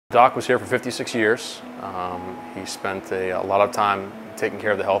Doc was here for 56 years. He spent a lot of time taking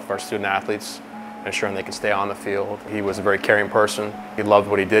care of the health of our student athletes, ensuring they could stay on the field. He was a very caring person. He loved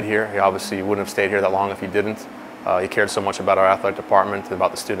what he did here. He obviously wouldn't have stayed here that long if he didn't. He cared so much about our athletic department and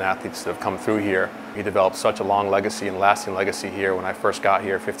about the student athletes that have come through here. He developed such a long legacy and lasting legacy here. When I first got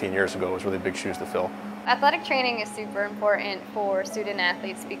here 15 years ago, it was really big shoes to fill. Athletic training is super important for student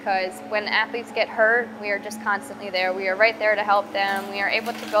athletes because when athletes get hurt, we are just constantly there. We are right there to help them. We are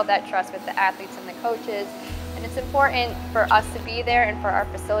able to build that trust with the athletes and the coaches. And it's important for us to be there and for our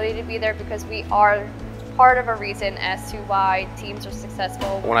facility to be there because we are part of a reason as to why teams are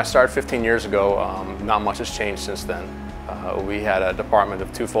successful. When I started 15 years ago, not much has changed since then. We had a department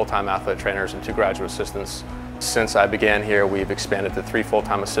of 2 full-time athletic trainers and 2 graduate assistants. Since I began here, we've expanded to 3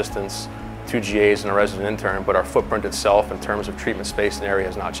 full-time assistants, 2 GAs and a resident intern, but our footprint itself in terms of treatment space and area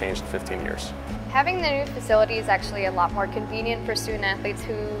has not changed in 15 years. Having the new facility is actually a lot more convenient for student athletes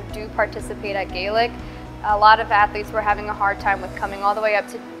who do participate at Gaelic. A lot of athletes were having a hard time with coming all the way up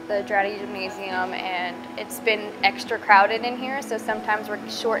to the Dratty Gymnasium, and it's been extra crowded in here, so sometimes we're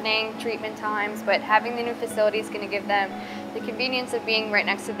shortening treatment times, but having the new facility is going to give them the convenience of being right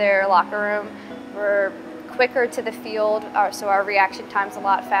next to their locker room. We're quicker to the field, so our reaction time's a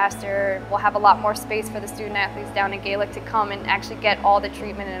lot faster. We'll have a lot more space for the student athletes down in Gaelic to come and actually get all the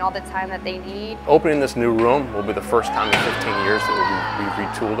treatment and all the time that they need. Opening this new room will be the first time in 15 years that we've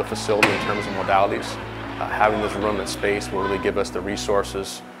retooled a facility in terms of modalities. Having this room and space will really give us the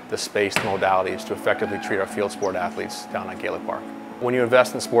resources, the space, the modalities to effectively treat our field sport athletes down at Gaelic Park. When you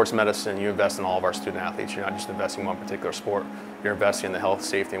invest in sports medicine, you invest in all of our student athletes. You're not just investing in one particular sport, you're investing in the health,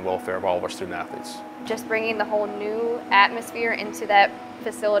 safety, and welfare of all of our student athletes. Just bringing the whole new atmosphere into that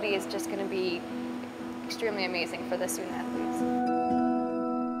facility is just going to be extremely amazing for the student athletes.